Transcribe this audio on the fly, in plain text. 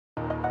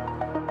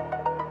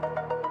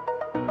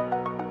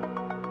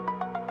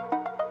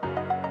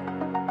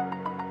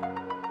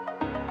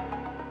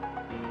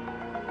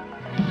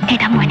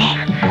എടാ മോനെ,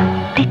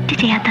 തെറ്റ്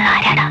ചെയ്യാത്തത്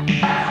ആരാടാ?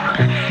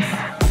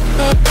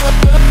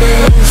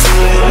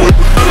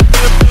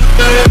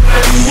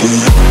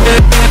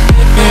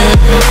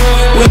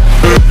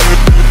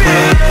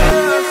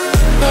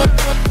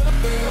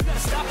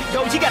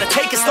 You gotta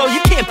take it slow,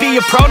 you can't be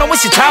a pro, don't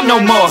waste your time no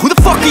more. Who the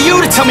fuck are you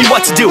to tell me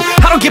what to do?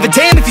 I don't give a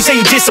damn if you say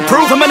you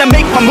disapprove. I'm gonna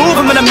make my move,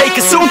 I'm gonna make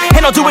it soon.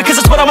 And I'll do it cause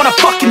it's what I wanna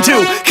fucking do.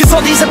 Cause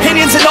all these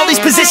opinions and all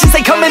these positions,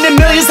 they come in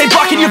millions, they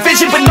blocking your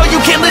vision. But no, you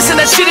can't listen,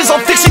 that shit is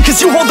all fiction. Cause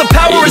you hold the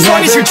power as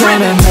long as you're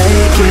dreaming.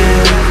 Make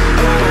it.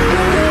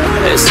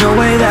 There's no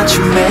way that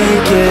you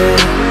make it.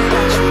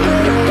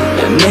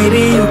 And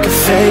maybe you can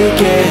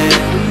fake it,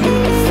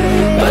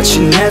 but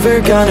you're never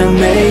gonna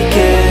make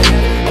it.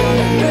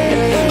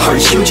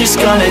 Are you just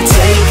gonna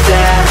take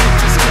that?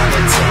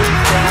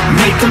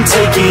 Make them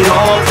take it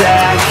all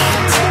back.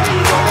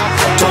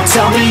 Don't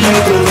tell me you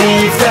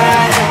believe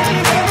that.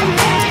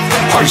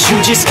 Are you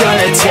just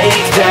gonna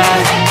take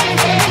that?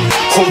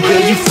 Or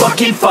will you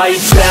fucking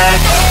fight back?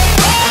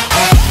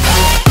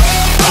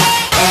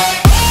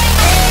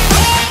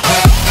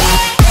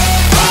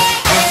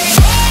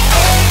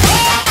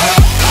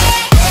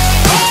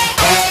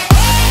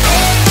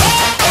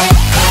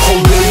 Or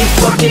will you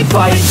fucking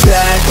fight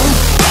back?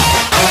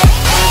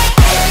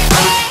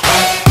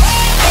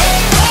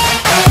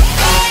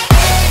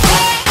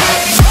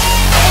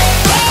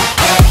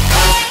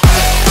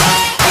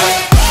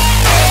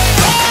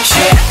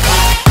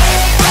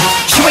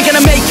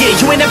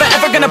 You ain't never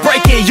ever gonna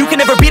break it. You can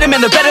never beat them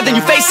and they're better than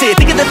you, face it.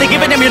 Thinking that they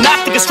give a damn, you're not,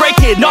 think a straight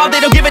kid. No, they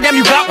don't give a damn,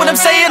 you got what I'm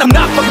saying? I'm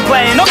not fucking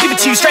playing, I'll give it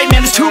to you straight,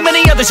 man. There's too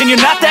many others and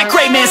you're not that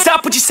great, man. Stop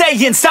what you're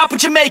saying, stop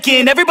what you're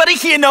making. Everybody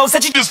here knows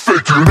that you just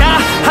faking.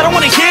 Nah, I don't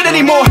wanna hear it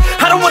anymore,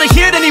 I don't wanna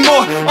hear it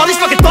anymore. All these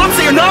fucking thoughts,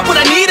 they are not what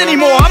I need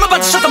anymore. I'm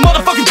about to shut the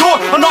motherfucking door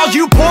on all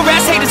you poor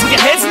ass haters with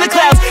your heads in the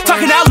clouds,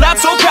 talking out loud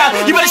so proud.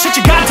 You better shut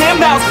your goddamn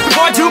mouth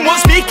before I do more,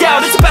 speak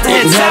out. It's about to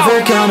head south. You're never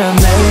gonna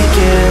make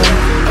it.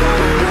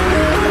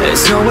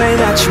 There's no way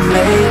that you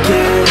make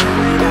it.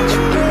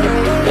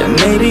 And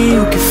maybe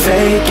you can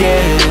fake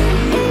it,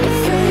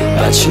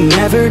 but you're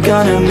never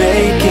gonna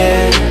make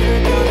it.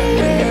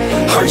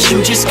 Are you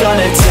just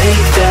gonna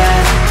take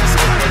that?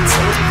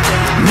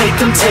 Make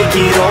them take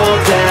it all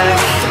back.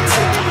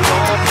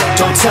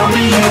 Don't tell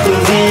me you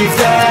believe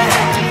that.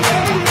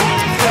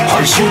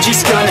 Are you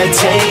just gonna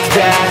take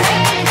that?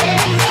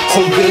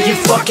 Or will you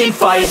fucking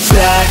fight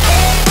back?